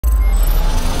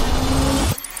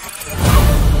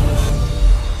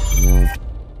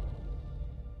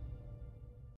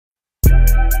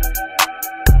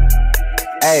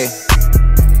Hey,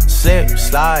 slip,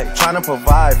 slide, tryna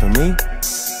provide for me.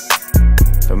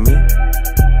 For me.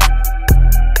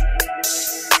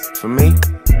 For me.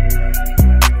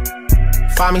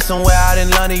 Find me somewhere out in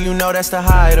London, you know that's the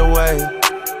hideaway.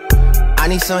 I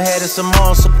need some head and some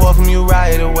more support from you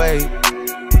right away.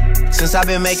 Since I've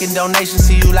been making donations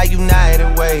to you like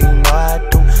United Way, you know I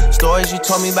do. Stories you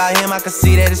told me about him, I can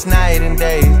see that it's night and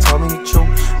day. You told me the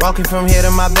truth. Walking from here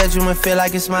to my bedroom and feel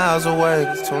like it's miles away.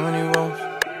 There's too many roads.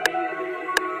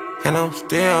 And I'm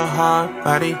still hard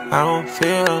body, I don't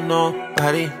feel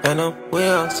nobody. And I'm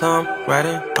with some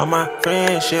riding on my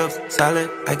friendships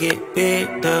solid. I get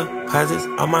big deposits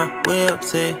on my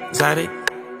whips exotic.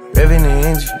 Revving the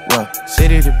engine, well,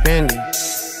 city dependent.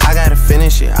 I gotta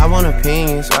finish it, I want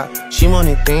opinions, she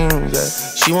wanted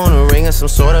things, she want a ring or some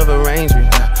sort of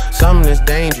arrangement, something that's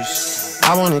dangerous.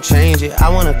 I wanna change it, I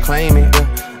wanna claim it,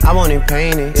 I want it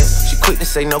painted, She quick to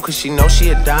say no cause she know she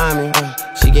a diamond,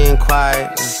 She getting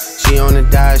quiet, she on the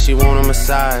diet, she want a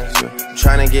massage, I'm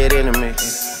tryna get intimate,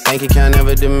 bank account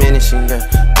never diminishing,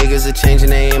 Niggas are changing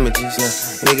their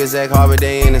images, Niggas act hard but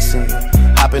they innocent,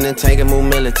 Hop in the tank and move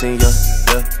militant,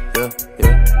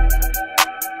 yeah.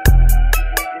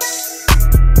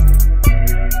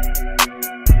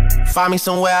 Find me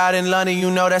somewhere out in London, you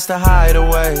know that's the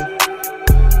hideaway.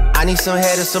 I need some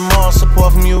head and some more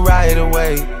support from you right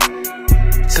away.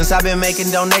 Since I've been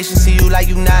making donations to you like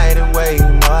United Way, you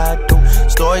know I do.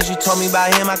 Stories you told me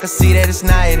about him, I can see that it's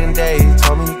night and day. You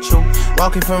told me the truth.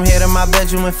 Walking from here to my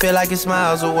bedroom and feel like it's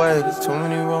miles away. There's too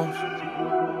many rooms.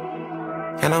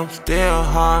 And I'm still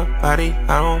hard body,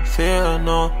 I don't feel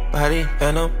nobody.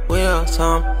 And I'm with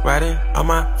some riding on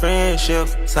my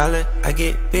friendships solid. I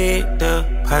get big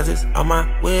deposits on my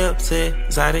whips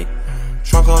exotic.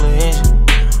 Trunk on the engine,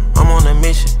 I'm on a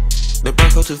mission. The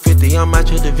Bronco 250, I'm out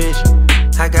your division.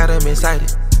 I got them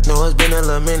excited, know it's been a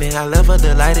little minute. I left her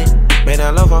delighted, made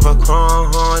her love off a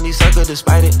chrome. These suckers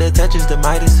despite it, the touch is the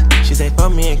Midas. She say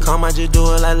fuck me and calm, I just do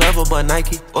it like Lover but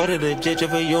Nike. Order the jet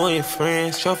for you and your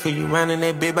friends, show for you round in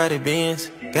that big body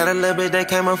Benz. Got a little bit that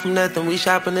came up from nothing, we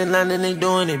shopping in London and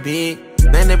doing it big.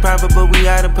 Man, they private but we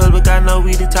out in public, I know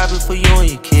we the topic for you and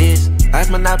your kids.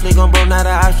 Life Monopoly gon' blow, not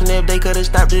an option. If they could've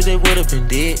stopped it, they would've been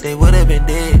dead. They would've been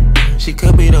dead. She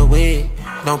could be the wig.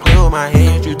 Don't play with my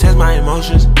head, you test my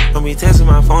emotions. Don't be testing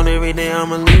my phone every day,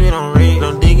 I'ma leave it on red.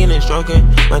 Don't digging and stroking.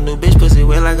 My new bitch pussy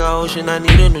wet like an ocean, I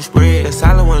need a new spread. The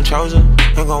solid one chosen.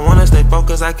 Ain't gon' wanna stay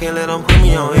focused, I can't let them put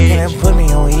me on edge. Can't put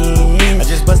me on edge. I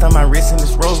just bust on my wrist and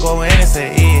this rose gold and it's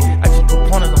an edge. I just put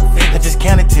pointers on feds. I just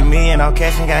counted to me and all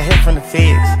cash and got hit from the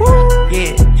feds.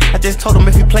 Yeah, I just told them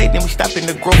if he played, then we stop in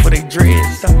the growth for they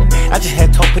dreads. I just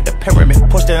had to put the pyramid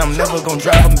push that I'm never gon'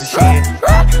 drive from the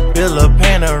shed. Build a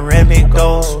panoramic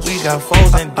doors. We got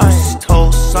foes and deuces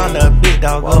toast. On the big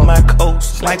dog of my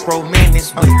coast. Like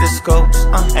romantics with the scopes.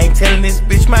 Ain't telling this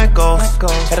bitch my ghost.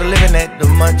 Had a living at the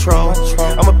Montreux.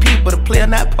 I'm a peep but a player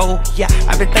not pole. Yeah,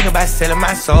 I've been thinking about selling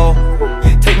my soul.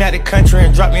 Take me out the country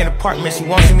and drop me in an apartment. She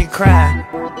won't see me cry.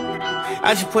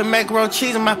 I just put macaroni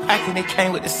cheese in my pocket, it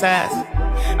came with the size.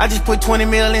 I just put 20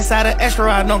 mil inside an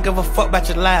extra, I don't give a fuck about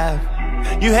your life.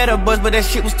 You had a buzz, but that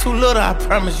shit was too little, I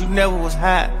promise you never was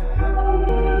hot.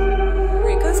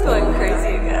 Rico's going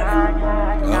crazy again.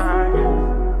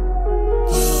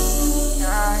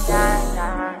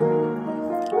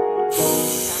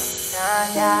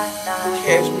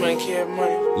 Cash money, cash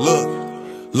money.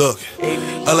 Look,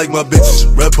 I like my bitches,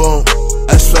 red bone,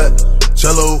 ass fat,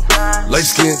 jello, light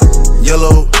skin,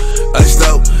 yellow, iced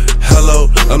out, hello.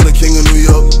 I'm the king of New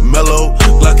York, mellow,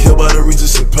 black hair by the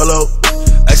Regis and Pello.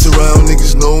 Ask around,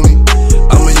 niggas know me,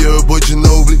 I'm a year boy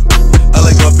Ginobili. I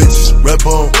like my bitches, red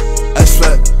bone, ass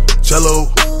fat,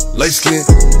 jello, light skin,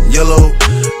 yellow,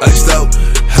 iced out,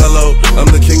 hello.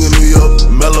 I'm the king of New York,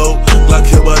 mellow, black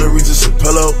hair by the Regis and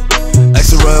Pello.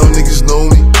 Ask around, niggas know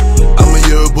me, I'm a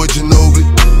year boy Ginobili.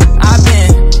 I've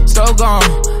been so gone,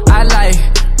 I like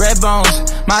red bones,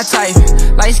 my type,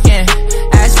 light skin,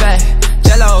 ass fat,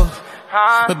 jello.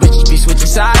 But bitches be switching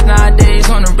sides nowadays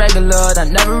on the regular. I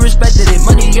never respected it.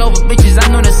 Money over bitches,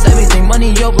 I know that's everything.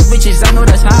 Money over bitches, I know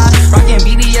that's high. Rockin'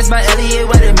 BBS by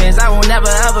Elliot Weathermans. I will never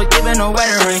ever give it no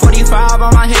wedding ring. 45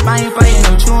 on my hip, I ain't fighting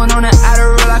them. Chewing on the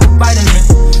Adderall like a vitamin.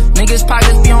 Niggas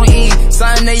pockets be on E,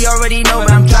 something they already know, but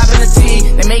I'm dropping the T.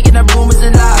 They making up rumors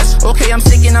and lies. Okay, I'm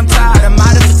sick and I'm tired, I'm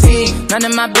out of fatigue. None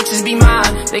of my bitches be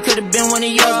mine. They could've been one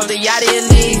of yours, but they out of your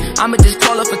league. I'ma just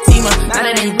call her Fatima. Now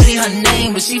that ain't really her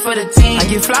name, but she for the team. I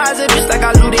get flies a bitch like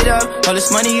I looted up. All this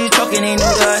money you talking ain't new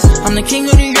to us. I'm the king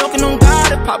of New York and on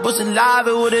God. If Pop was alive,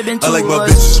 it would've been two I like of my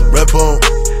us. bitches, red bone,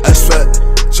 ass fat,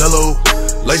 jello,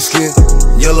 light skin,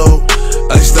 yellow,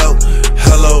 iced out,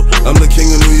 hello. I'm the king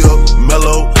of New York,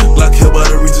 mellow. Black hair by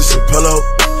the Regis and pillow.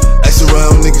 Ask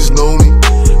around, niggas know me.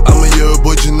 I'm a year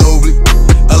boy, Ginobili.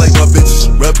 I like my bitches,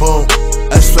 red bone,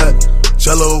 ass fat,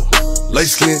 jello,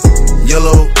 light skin,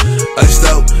 yellow, iced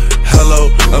out, hello.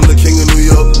 I'm the king of New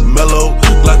York, mellow.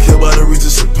 Black hair by the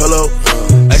Regis and pillow.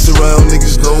 Ask around,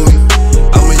 niggas know me.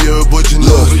 I'm a year boy,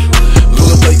 Ginobili. Pull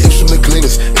up like apes from the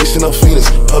cleaners, Haitian out Phoenix.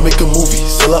 I make a movie,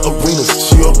 sell out arenas.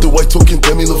 She off the white talking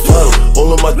Demi Lovato.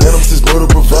 All of my denims is murder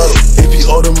bravado. AP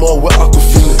all them all with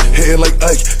Aquafina. Hitting like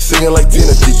Ike, singing like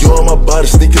Dina. Dior on my body,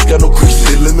 sneakers got no creases.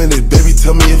 They limited, baby,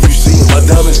 tell me if you see it. My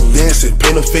diamonds dancing,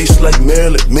 paint a face like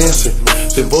Marilyn Manson.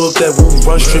 They both that woo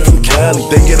run straight from Cali.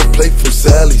 They get a plate from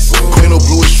Sally's. Queen of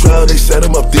Blue is trial, they set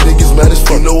him up. These niggas mad as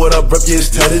fuck. You know what I rep, yeah,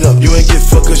 it's tatted up. You ain't get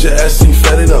fucked cause your ass ain't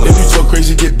fatted up. If you talk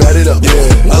crazy, get batted up.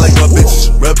 Yeah, I like my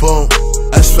bitches, red bone,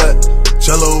 ass fat,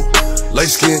 jello,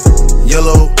 light skin,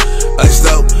 yellow, iced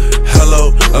out,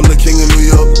 hello. I'm the king of New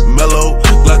York, mellow.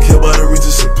 Black hair by the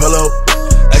Regis and pillow.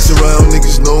 Ask around,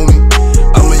 niggas know me.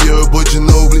 I'm a year boy,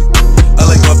 Ginobili. I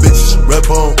like my bitches, red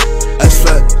bone, ass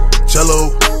fat,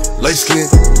 jello, light skin,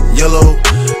 yellow,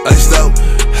 iced out,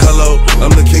 hello.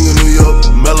 I'm the king of New York,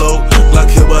 mellow. Black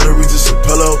hair by the Regis and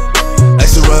pillow.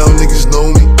 Ask around, niggas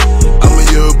know me. I'm a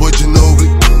year boy, Ginobili.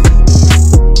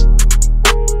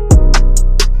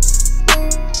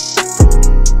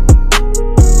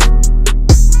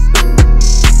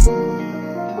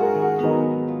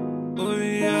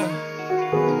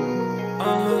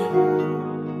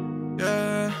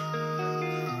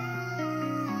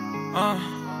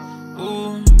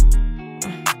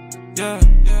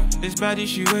 This baddie,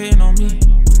 she waiting on me.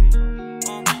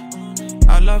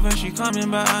 I love when she coming,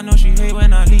 but I know she hate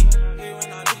when I leave.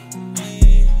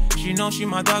 She know she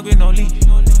my dog with no lead.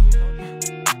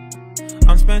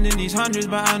 I'm spending these hundreds,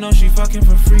 but I know she fucking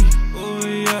for free. Oh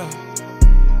yeah,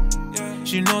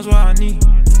 she knows what I need.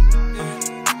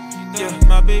 Yeah,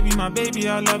 my baby,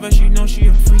 I love her, she know she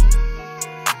a freak.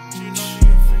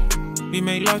 We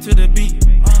make love to the beat.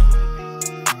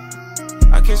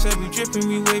 I kiss her, we drippin',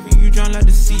 we wavy, you drown like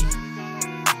the sea.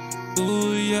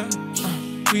 Ooh yeah,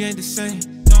 we ain't the same.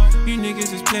 You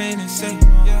niggas is playing insane.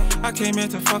 I came here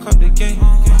to fuck up the game.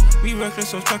 We reckless,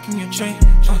 so stuck in your chain.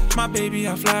 My baby,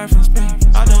 I fly her from Spain.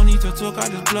 I don't need to talk, I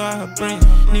just blow out her brain.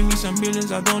 Need me some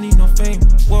millions, I don't need no fame.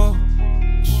 Whoa,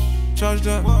 charged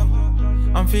up,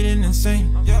 I'm feeling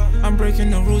insane. I'm breaking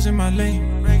the rules in my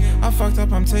lane. I fucked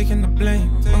up, I'm taking the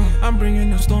blame. I'm bringing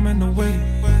the storm and the wave.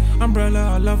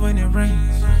 Umbrella, I love when it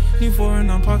rains. New foreign,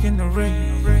 I'm parking the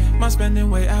rain. My spending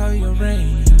way out of your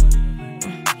range.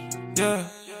 Yeah,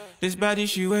 this baddie,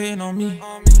 she waiting on me.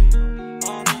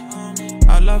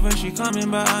 I love when she coming,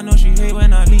 but I know she hate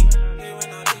when I leave.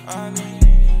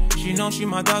 She know she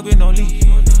my dog with no lead.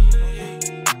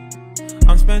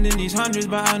 I'm spending these hundreds,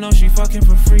 but I know she fucking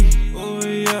for free. Oh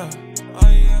yeah,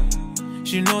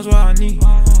 she knows what I need.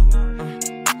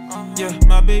 Yeah,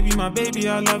 my baby,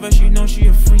 I love her, she know she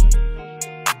a freak.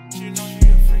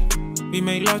 We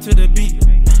make love to the beat.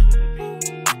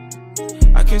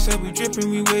 I kiss her, we drippin',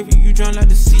 we wavy, you drown like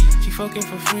the sea. She fucking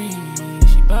for free,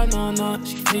 she bad, no,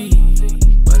 she flee.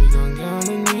 Body gon' get on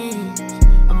her knees.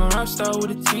 I'm a rap star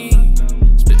with a T.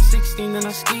 Split 16, then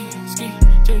I ski.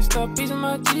 Chased up, piece of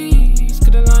my G's. Cause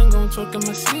the line gon' choke in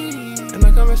my sleeve. And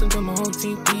I can rest until my whole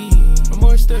team bleed. I'm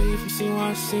more sturdy if you see what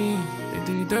I see. They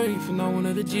do you dirty if you know one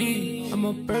of the G's. I'm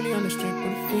up early on the strip with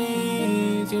the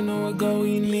fiends. You know what go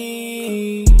we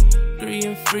need. 3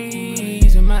 and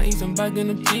freeze, and my E's, I'm bagging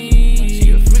the G's.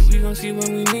 She a freak, we gon' see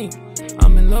when we meet.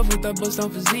 I'm in love with that bust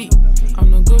down physique. I'm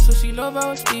no good, so she love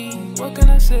our speed. What can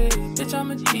I say? Bitch,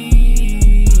 I'm a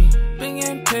G. Been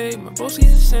getting paid, my boss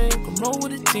he's the same. Come roll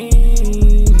with the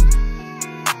team.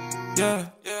 Yeah,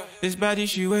 this baddie,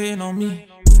 she waiting on me.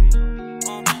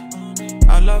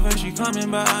 I love when she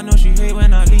coming, but I know she hate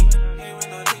when I leave.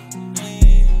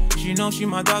 She know she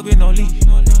my dog with no lead.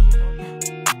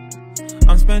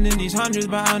 I'm spending these hundreds,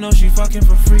 but I know she fucking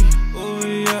for free. Oh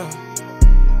yeah,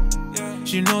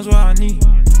 she knows what I need.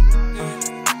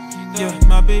 Yeah,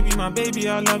 my baby,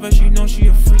 I love her, she know she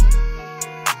a freak.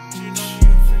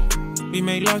 We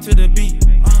make love to the beat.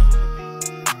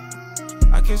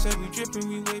 I kiss her, we drippin',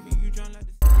 we wavy, you drown like